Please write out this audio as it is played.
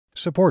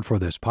Support for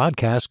this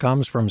podcast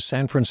comes from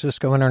San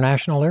Francisco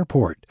International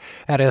Airport.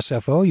 At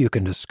SFO, you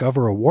can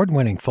discover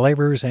award-winning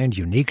flavors and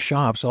unique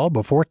shops all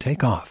before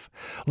takeoff.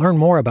 Learn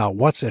more about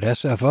what's at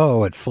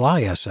SFO at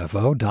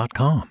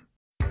flysfo.com.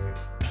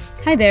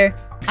 Hi there,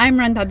 I'm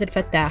Rand Abdel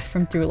Fattah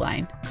from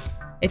Throughline.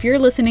 If you're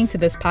listening to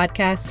this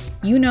podcast,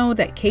 you know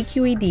that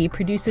KQED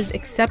produces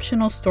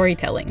exceptional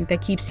storytelling that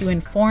keeps you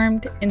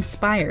informed,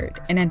 inspired,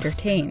 and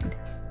entertained.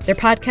 Their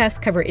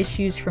podcasts cover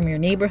issues from your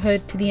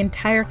neighborhood to the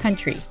entire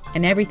country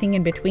and everything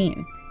in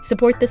between.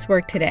 Support this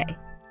work today.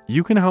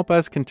 You can help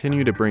us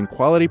continue to bring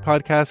quality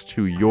podcasts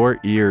to your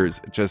ears.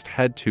 Just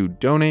head to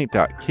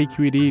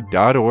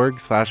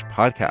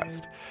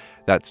donate.kqed.org/podcast.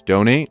 That's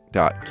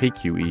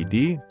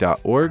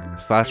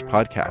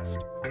donate.kqed.org/podcast.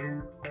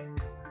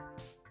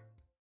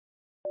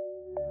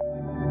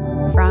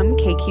 From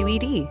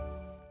KQED.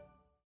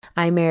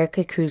 I'm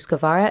Erica Cruz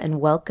Guevara,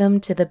 and welcome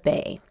to The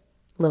Bay.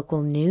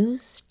 Local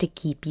news to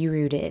keep you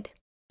rooted.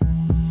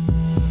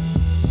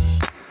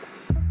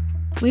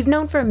 We've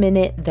known for a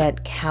minute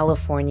that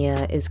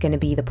California is going to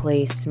be the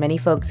place many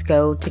folks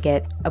go to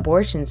get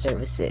abortion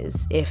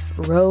services if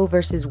Roe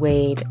versus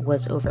Wade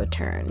was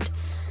overturned.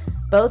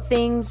 Both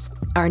things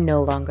are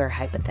no longer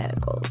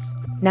hypotheticals.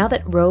 Now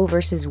that Roe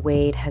versus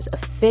Wade has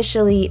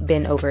officially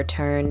been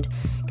overturned,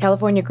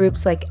 California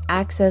groups like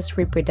ACCESS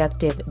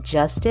Reproductive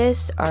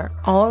Justice are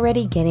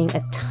already getting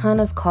a ton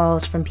of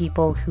calls from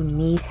people who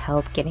need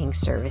help getting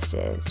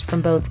services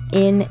from both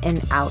in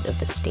and out of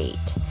the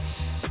state.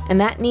 And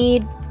that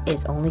need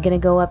is only going to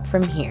go up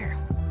from here.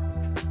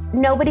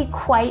 Nobody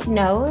quite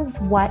knows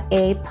what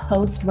a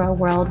post-Roe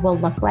world will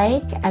look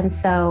like. And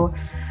so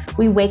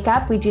we wake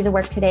up, we do the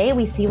work today,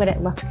 we see what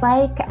it looks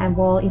like, and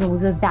we'll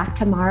be back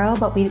tomorrow,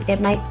 but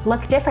it might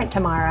look different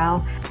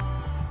tomorrow.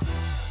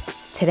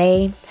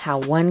 Today, how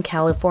one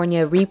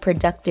California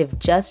reproductive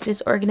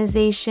justice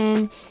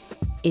organization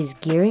is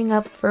gearing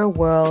up for a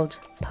world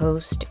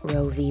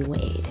post-Roe v.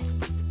 Wade.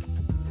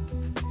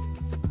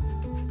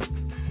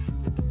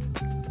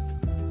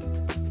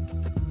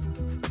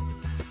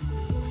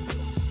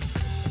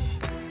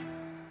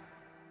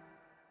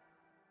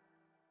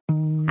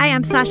 Hi,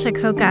 I'm Sasha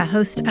Coca,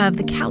 host of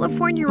the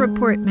California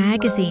Report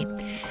magazine.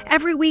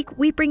 Every week,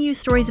 we bring you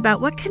stories about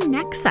what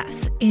connects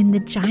us in the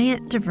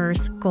giant,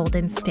 diverse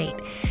Golden State.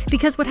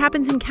 Because what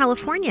happens in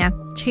California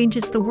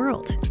changes the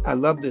world. I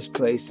love this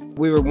place.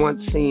 We were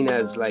once seen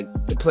as like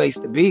the place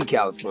to be,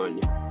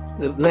 California.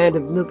 The land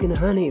of milk and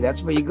honey.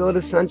 That's where you go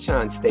to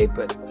Sunshine State.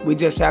 But we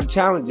just have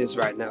challenges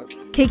right now.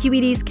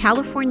 KQED's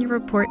California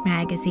Report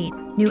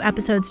magazine. New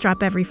episodes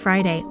drop every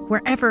Friday,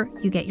 wherever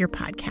you get your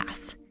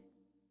podcasts.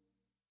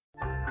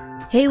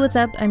 Hey, what's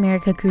up? I'm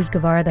Erica Cruz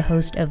Guevara, the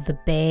host of The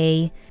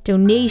Bay.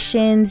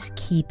 Donations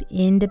keep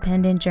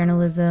independent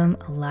journalism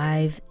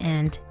alive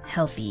and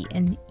healthy.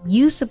 And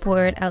you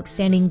support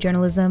outstanding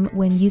journalism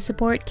when you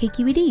support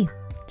KQED.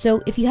 So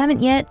if you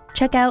haven't yet,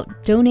 check out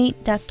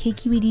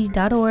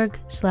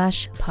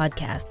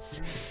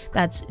donate.kqed.org/podcasts.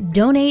 That's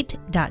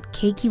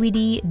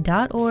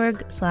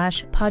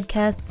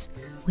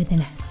donate.kqed.org/podcasts with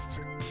an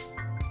S.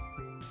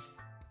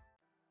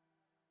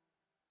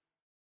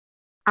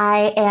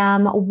 I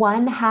am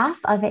one half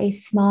of a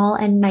small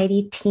and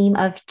mighty team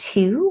of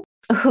two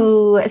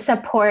who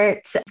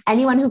support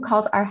anyone who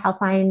calls our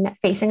helpline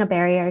facing a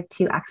barrier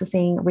to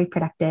accessing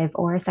reproductive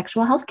or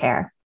sexual health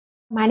care.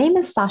 My name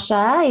is Sasha,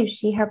 I use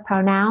she, her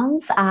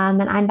pronouns,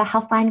 and I'm the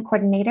Healthline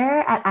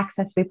Coordinator at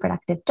ACCESS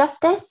Reproductive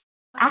Justice.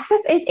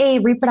 ACCESS is a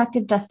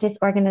reproductive justice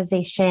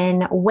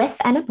organization with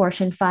an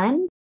abortion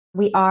fund.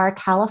 We are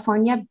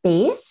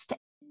California-based.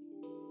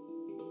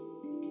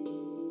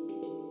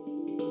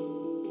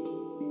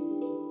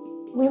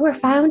 We were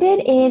founded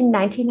in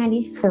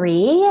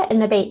 1993 in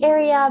the Bay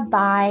Area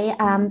by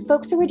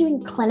folks who were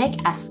doing clinic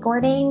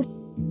escorting.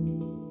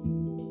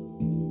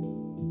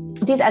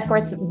 These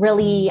escorts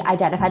really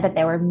identified that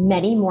there were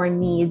many more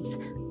needs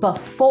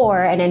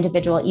before an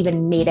individual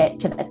even made it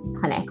to the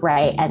clinic,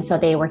 right? And so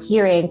they were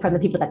hearing from the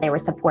people that they were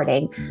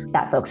supporting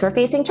that folks were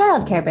facing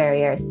childcare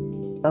barriers.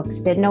 Folks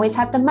didn't always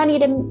have the money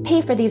to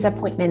pay for these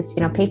appointments,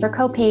 pay for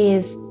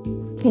co-pays.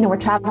 Were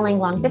traveling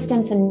long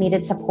distance and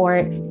needed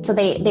support. So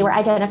they were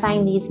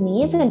identifying these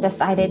needs and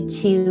decided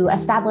to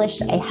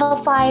establish a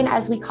healthline,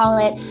 as we call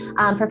it,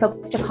 for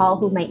folks to call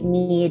who might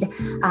need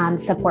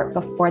support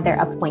before their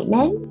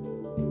appointment.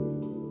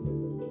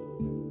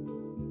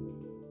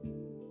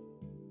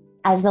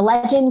 As the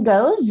legend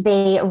goes,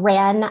 they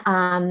ran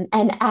an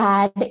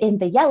ad in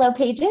the Yellow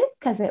Pages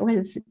because it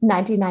was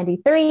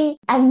 1993.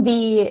 And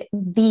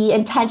the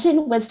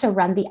intention was to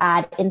run the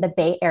ad in the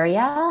Bay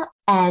Area.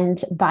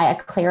 And by a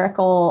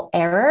clerical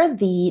error,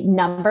 the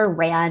number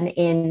ran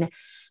in,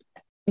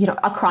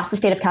 across the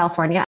state of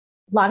California.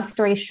 Long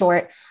story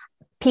short,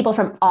 people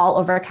from all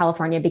over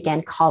California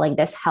began calling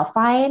this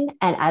Healthline.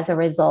 And as a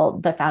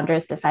result, the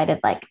founders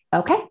decided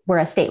okay, we're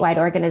a statewide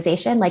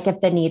organization.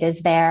 If the need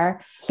is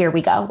there, here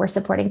we go. We're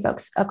supporting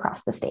folks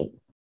across the state.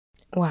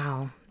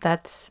 Wow,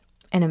 that's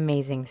an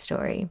amazing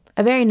story.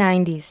 A very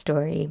 90s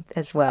story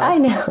as well. I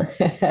know.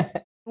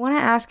 I want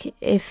to ask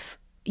if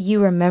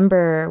you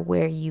remember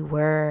where you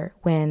were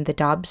when the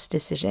Dobbs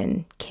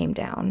decision came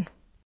down.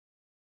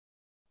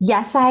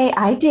 Yes,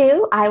 I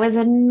do. I was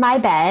in my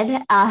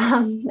bed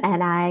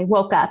and I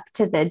woke up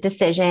to the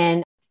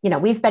decision.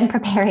 We've been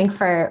preparing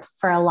for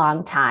a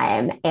long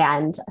time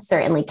and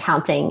certainly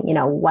counting,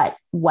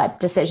 what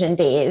decision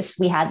days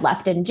we had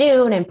left in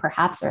June and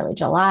perhaps early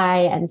July.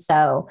 And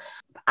so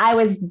I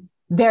was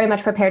very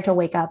much prepared to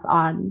wake up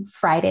on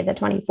Friday, the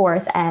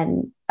 24th,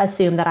 and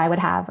assume that I would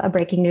have a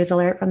breaking news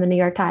alert from the New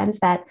York Times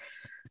that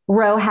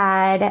Roe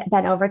had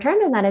been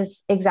overturned. And that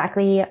is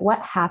exactly what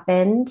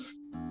happened.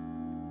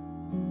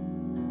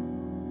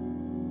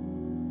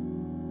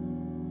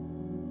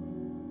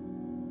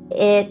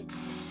 It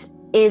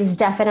is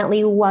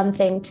definitely one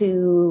thing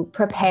to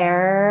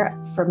prepare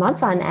for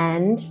months on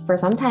end, for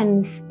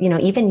sometimes,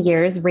 even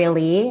years,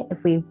 really,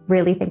 if we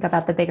really think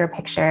about the bigger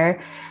picture.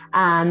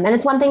 And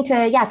it's one thing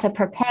to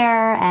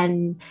prepare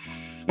and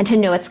to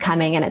know it's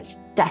coming. And it's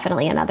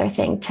definitely another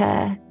thing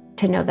to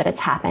know that it's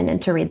happened and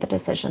to read the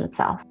decision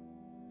itself.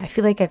 I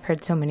feel like I've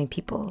heard so many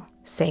people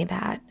say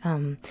that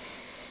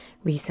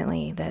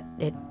recently, that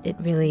it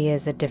really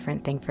is a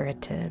different thing for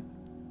it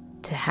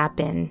to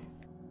happen.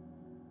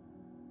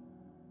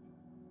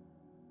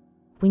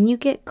 When you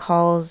get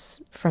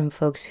calls from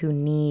folks who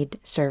need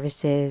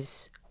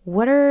services,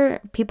 what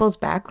are people's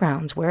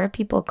backgrounds? Where are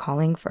people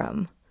calling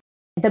from?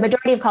 The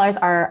majority of callers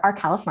are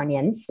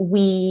Californians.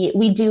 We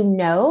do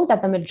know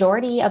that the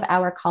majority of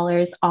our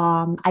callers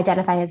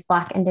identify as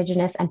Black,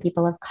 Indigenous, and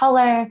people of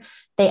color.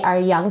 They are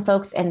young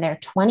folks in their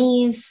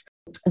 20s.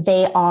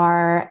 They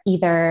are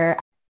either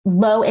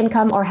low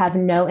income or have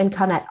no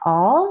income at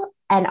all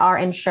and are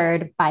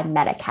insured by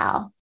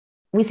Medi-Cal.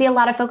 We see a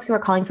lot of folks who are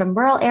calling from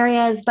rural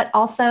areas, but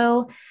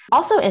also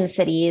in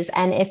cities.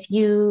 And if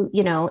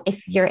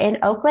if you're in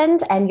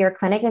Oakland and your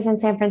clinic is in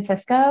San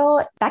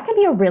Francisco, that can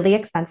be a really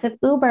expensive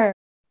Uber.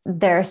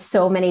 There are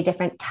so many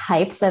different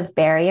types of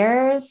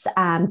barriers,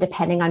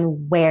 depending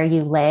on where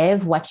you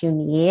live, what you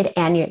need,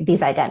 and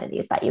these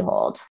identities that you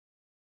hold.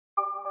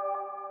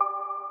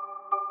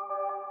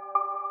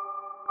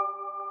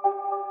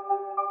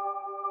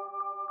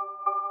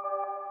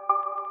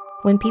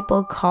 When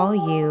people call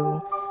you,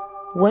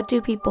 what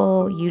do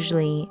people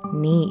usually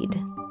need?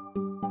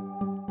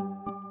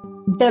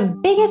 The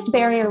biggest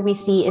barrier we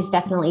see is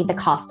definitely the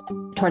cost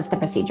towards the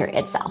procedure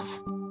itself.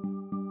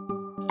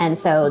 And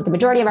so the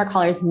majority of our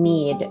callers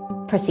need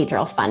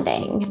procedural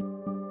funding.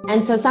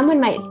 And so someone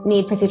might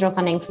need procedural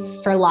funding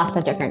for lots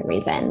of different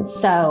reasons.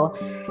 So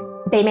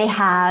they may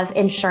have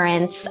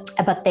insurance,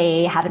 but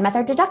they haven't met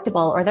their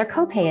deductible or their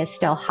copay is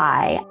still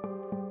high.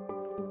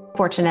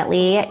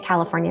 Fortunately,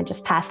 California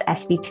just passed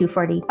SB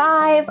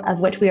 245, of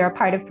which we are a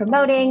part of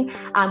promoting,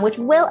 which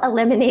will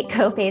eliminate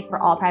copays for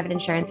all private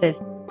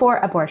insurances for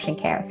abortion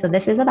care. So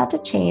this is about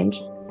to change.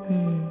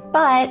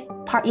 But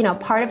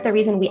part of the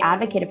reason we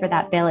advocated for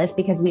that bill is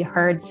because we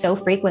heard so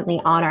frequently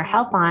on our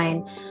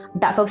healthline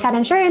that folks had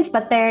insurance,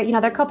 but their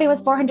copay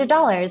was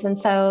 $400. And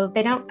so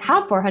they don't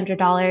have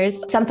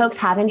 $400. Some folks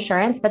have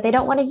insurance, but they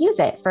don't want to use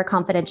it for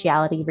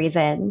confidentiality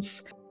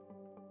reasons.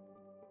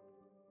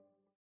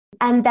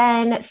 And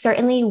then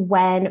certainly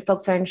when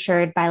folks are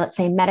insured by, let's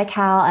say,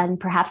 Medi-Cal, and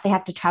perhaps they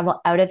have to travel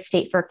out of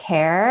state for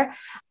care,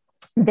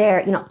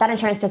 that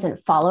insurance doesn't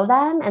follow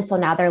them. And so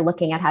now they're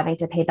looking at having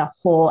to pay the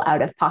whole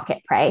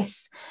out-of-pocket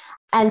price.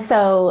 And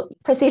so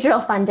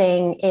procedural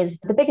funding is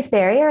the biggest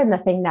barrier and the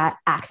thing that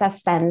ACCESS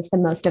spends the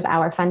most of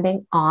our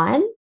funding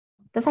on.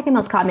 The second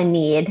most common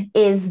need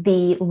is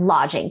the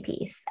lodging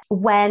piece.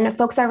 When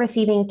folks are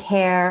receiving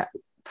care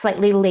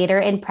slightly later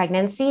in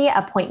pregnancy,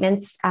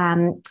 appointments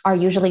are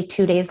usually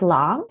 2 days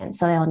long. And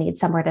so they'll need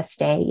somewhere to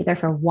stay either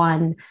for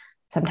 1,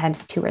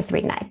 sometimes 2 or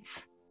 3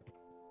 nights.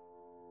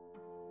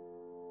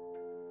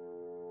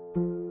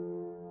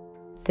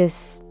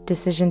 This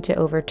decision to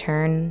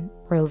overturn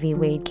Roe v.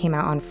 Wade came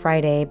out on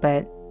Friday,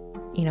 but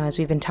as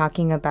we've been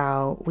talking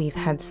about, we've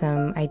had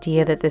some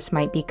idea that this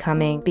might be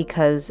coming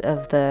because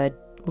of the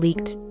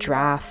leaked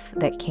draft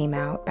that came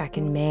out back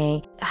in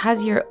May.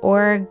 Has your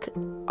org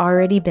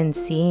already been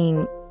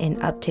seeing an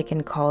uptick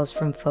in calls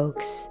from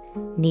folks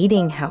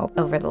needing help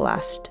over the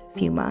last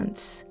few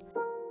months?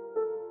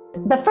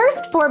 The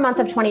first 4 months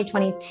of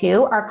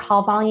 2022, our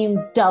call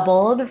volume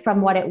doubled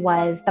from what it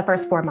was the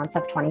first 4 months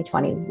of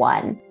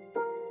 2021.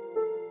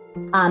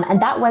 And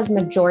that was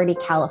majority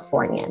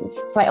Californians.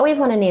 So I always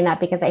want to name that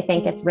because I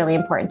think it's really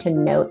important to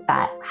note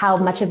that how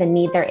much of a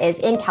need there is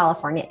in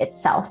California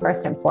itself,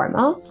 first and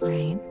foremost.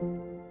 Right.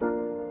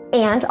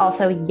 And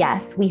also,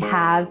 yes, we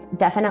have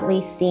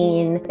definitely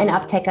seen an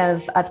uptick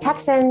of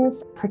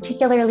Texans,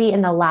 particularly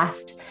in the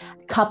last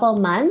couple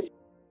months.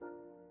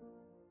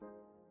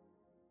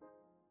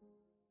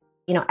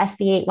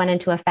 SB 8 went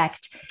into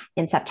effect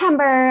in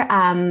September,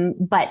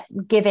 but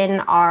given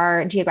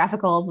our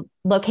geographical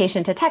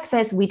location to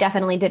Texas, we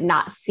definitely did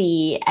not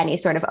see any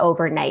sort of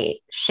overnight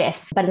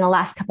shift. But in the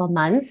last couple of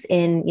months,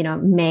 in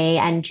May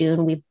and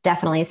June, we've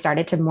definitely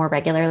started to more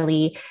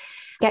regularly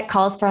get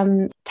calls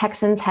from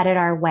Texans headed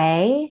our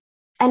way.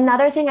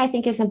 Another thing I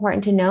think is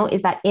important to note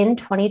is that in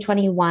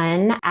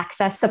 2021,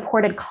 ACCESS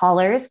supported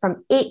callers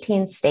from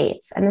 18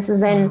 states. And this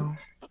is in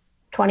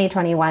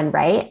 2021,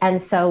 right?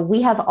 And so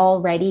we have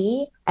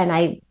already, and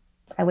I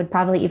would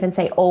probably even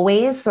say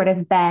always, sort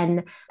of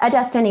been a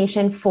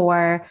destination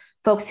for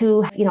folks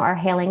who, are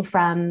hailing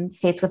from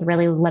states with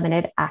really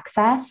limited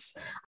access.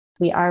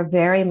 We are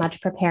very much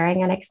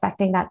preparing and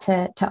expecting that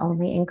to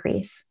only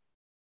increase.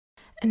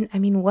 And I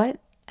mean,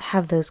 what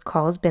have those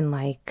calls been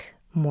like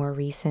more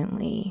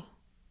recently?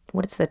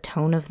 What's the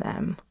tone of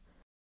them?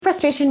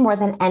 Frustration more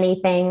than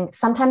anything,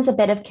 sometimes a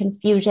bit of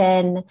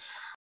confusion,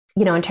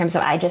 in terms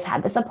of, I just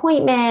had this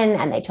appointment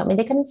and they told me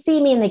they couldn't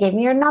see me and they gave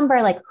me your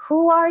number. Like,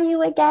 who are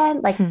you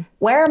again? Like,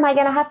 where am I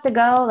going to have to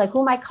go? Like,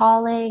 who am I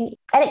calling?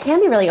 And it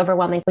can be really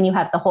overwhelming when you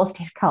have the whole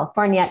state of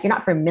California. You're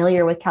not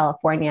familiar with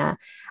California.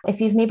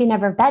 If you've maybe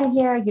never been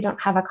here, you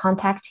don't have a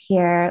contact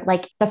here.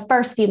 Like the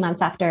first few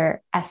months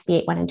after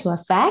SB 8 went into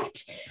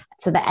effect,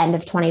 so the end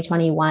of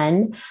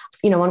 2021,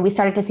 when we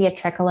started to see a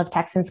trickle of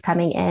Texans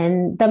coming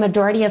in, the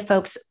majority of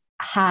folks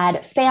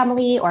had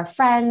family or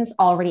friends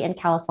already in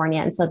California.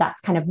 And so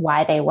that's kind of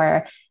why they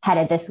were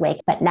headed this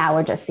way. But now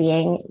we're just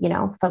seeing,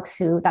 folks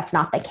who that's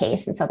not the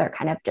case. And so they're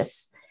kind of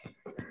just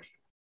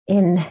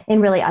in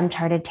really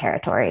uncharted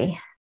territory.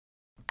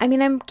 I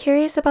mean, I'm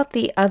curious about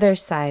the other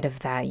side of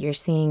that. You're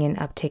seeing an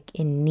uptick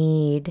in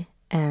need.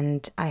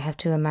 And I have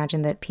to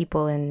imagine that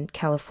people in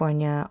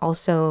California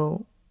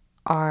also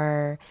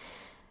are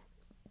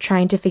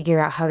trying to figure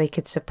out how they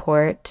could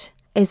support.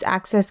 Is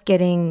ACCESS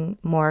getting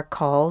more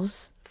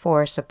calls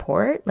for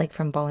support, like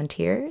from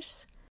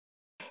volunteers?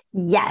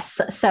 Yes.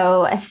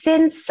 So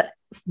since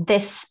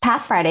this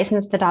past Friday,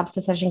 since the Dobbs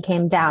decision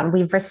came down,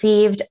 we've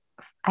received,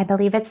 I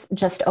believe it's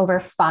just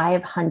over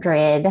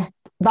 500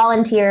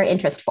 volunteer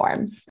interest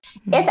forms.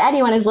 Mm-hmm. If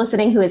anyone is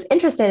listening who is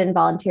interested in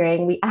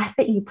volunteering, we ask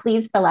that you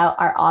please fill out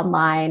our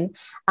online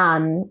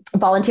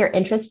volunteer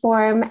interest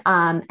form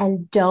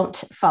and don't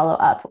follow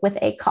up with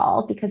a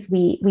call, because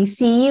we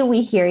see you,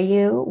 we hear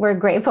you, we're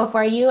grateful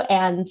for you.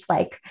 And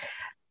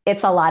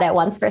it's a lot at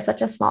once for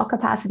such a small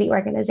capacity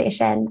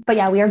organization. But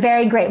yeah, we are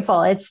very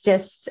grateful. It's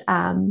just,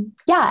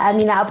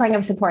 the outpouring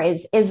of support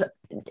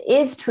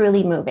is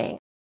truly moving.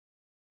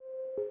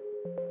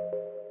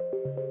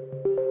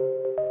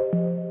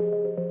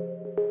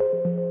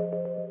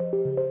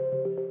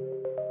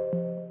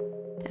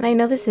 And I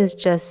know this is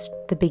just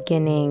the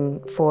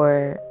beginning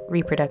for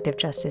reproductive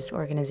justice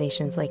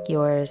organizations like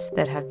yours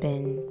that have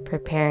been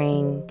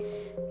preparing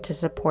to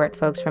support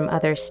folks from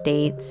other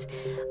states.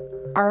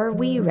 Are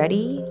we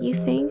ready, you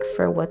think,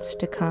 for what's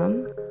to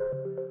come?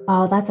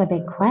 Oh, that's a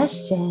big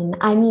question.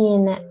 I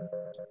mean,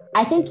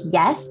 I think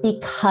yes,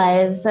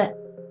 because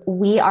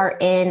we are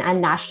in a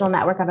national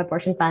network of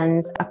abortion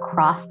funds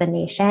across the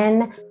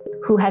nation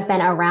who have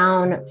been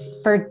around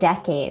for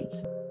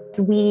decades.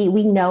 We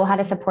know how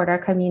to support our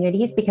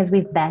communities because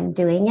we've been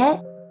doing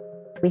it.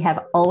 We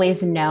have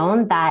always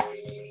known that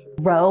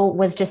Roe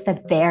was just the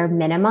bare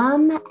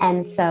minimum.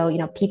 And so,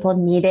 people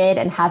needed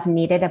and have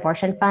needed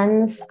abortion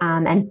funds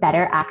and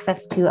better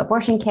access to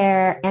abortion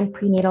care and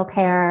prenatal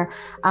care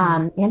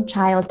and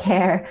child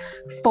care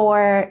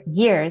for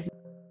years.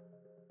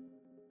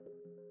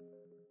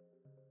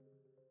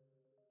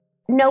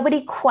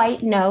 Nobody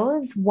quite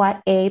knows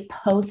what a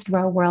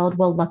post-Roe world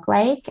will look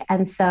like.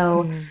 And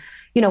so,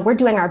 we're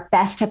doing our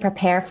best to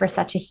prepare for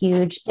such a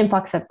huge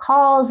influx of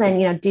calls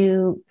and,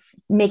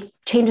 make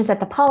changes at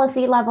the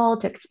policy level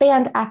to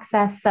expand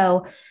access.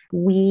 So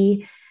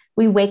we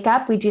wake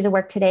up, we do the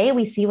work today,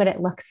 we see what it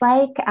looks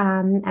like,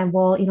 and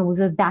we'll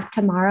be back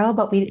tomorrow,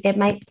 but it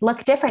might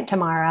look different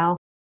tomorrow.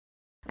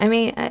 I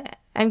mean,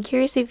 I'm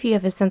curious if you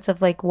have a sense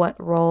of what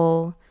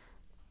role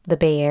the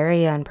Bay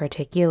Area in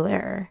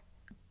particular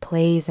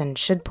plays and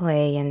should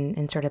play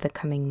in sort of the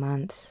coming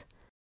months.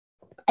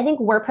 I think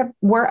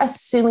we're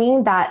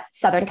assuming that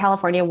Southern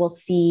California will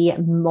see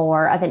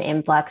more of an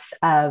influx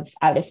of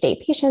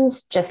out-of-state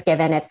patients, just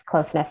given its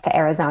closeness to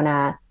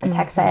Arizona and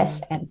Texas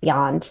and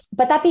beyond.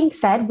 But that being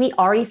said, we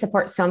already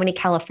support so many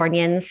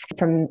Californians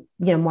from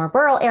more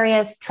rural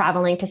areas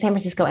traveling to San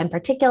Francisco in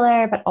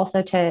particular, but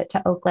also to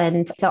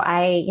Oakland. So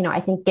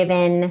I think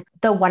given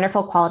the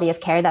wonderful quality of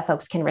care that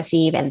folks can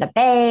receive in the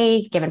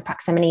Bay, given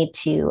proximity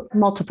to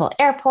multiple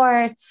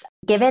airports,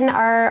 given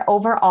our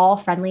overall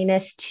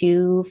friendliness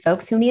to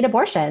folks who need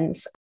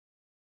abortions,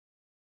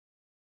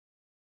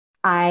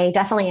 I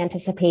definitely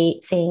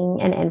anticipate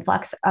seeing an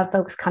influx of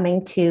folks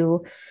coming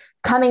to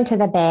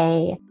the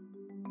Bay.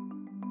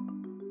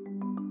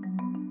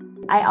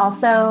 I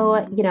also,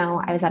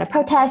 I was at a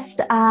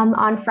protest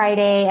on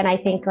Friday, and I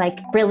think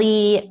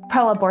really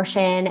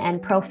pro-abortion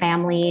and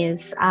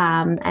pro-families.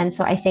 And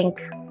so I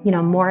think,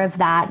 more of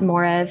that,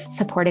 more of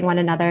supporting one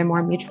another,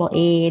 more mutual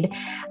aid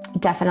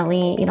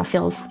definitely,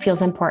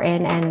 feels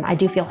important. And I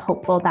do feel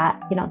hopeful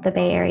that, the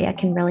Bay Area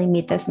can really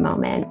meet this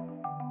moment.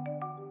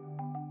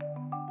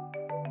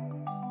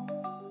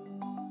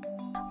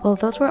 Well,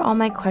 those were all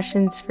my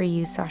questions for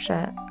you,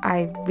 Sasha.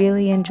 I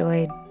really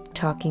enjoyed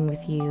talking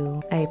with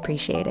you. I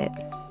appreciate it.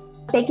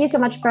 Thank you so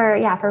much for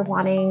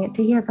wanting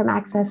to hear from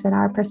ACCESS and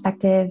our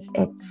perspective.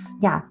 It's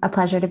a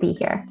pleasure to be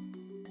here.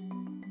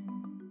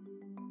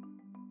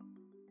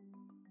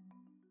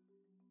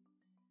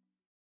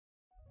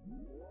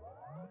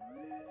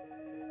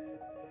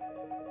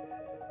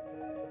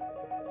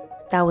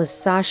 That was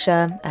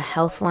Sasha, a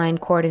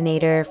healthline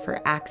coordinator for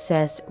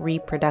ACCESS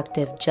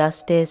Reproductive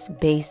Justice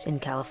based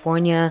in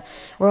California.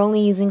 We're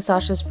only using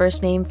Sasha's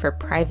first name for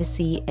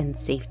privacy and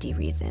safety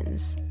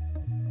reasons.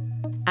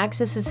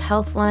 ACCESS's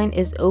Healthline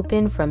is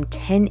open from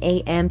 10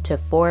 a.m. to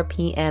 4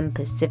 p.m.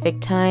 Pacific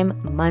Time,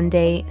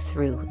 Monday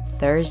through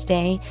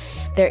Thursday.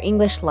 Their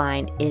English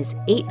line is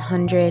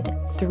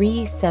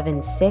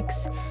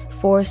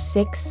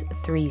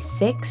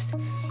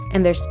 800-376-4636,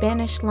 and their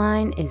Spanish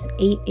line is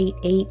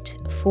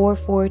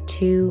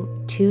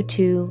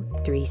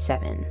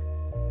 888-442-2237.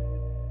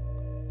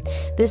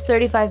 This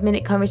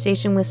 35-minute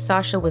conversation with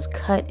Sasha was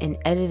cut and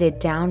edited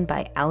down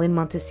by Alan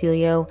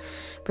Montecillo.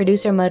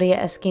 Producer Maria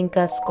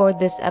Esquinca scored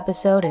this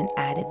episode and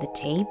added the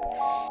tape.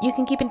 You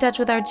can keep in touch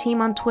with our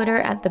team on Twitter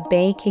at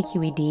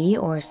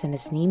TheBayKQED or send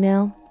us an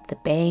email,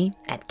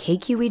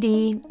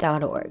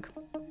 thebay@kqed.org.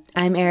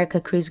 I'm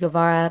Erica Cruz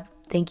Guevara.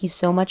 Thank you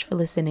so much for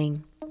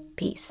listening.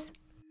 Peace.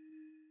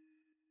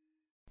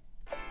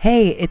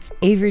 Hey, it's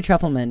Avery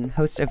Trufelman,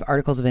 host of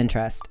Articles of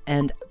Interest,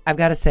 and I've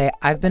got to say,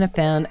 I've been a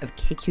fan of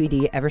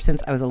KQED ever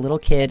since I was a little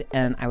kid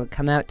and I would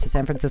come out to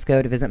San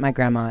Francisco to visit my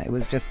grandma. It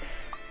was just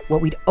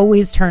what we'd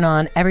always turn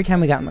on every time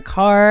we got in the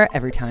car,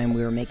 every time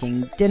we were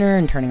making dinner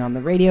and turning on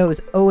the radio. It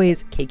was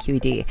always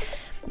KQED.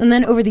 And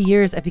then over the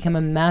years, I've become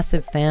a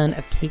massive fan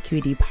of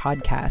KQED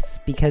podcasts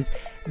because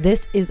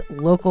this is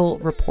local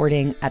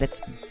reporting at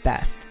its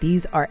best.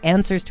 These are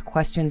answers to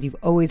questions you've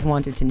always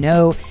wanted to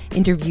know,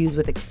 interviews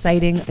with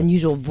exciting,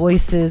 unusual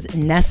voices,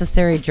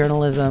 necessary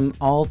journalism,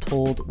 all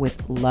told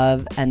with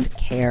love and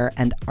care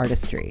and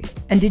artistry.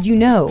 And did you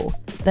know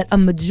that a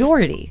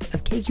majority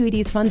of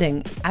KQED's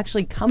funding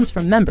actually comes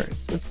from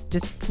members? It's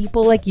just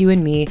people like you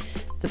and me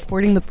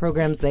supporting the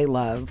programs they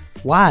love,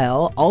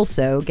 while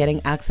also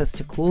getting access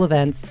to cool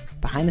events,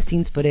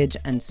 behind-the-scenes footage,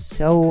 and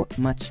so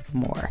much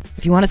more.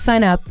 If you want to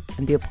sign up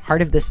and be a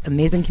part of this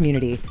amazing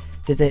community,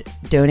 visit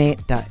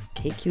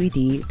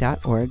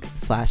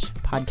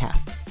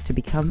donate.kqed.org/podcasts to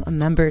become a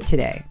member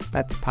today.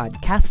 That's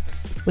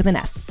podcasts with an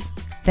S.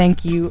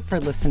 Thank you for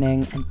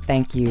listening, and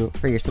thank you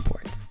for your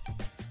support.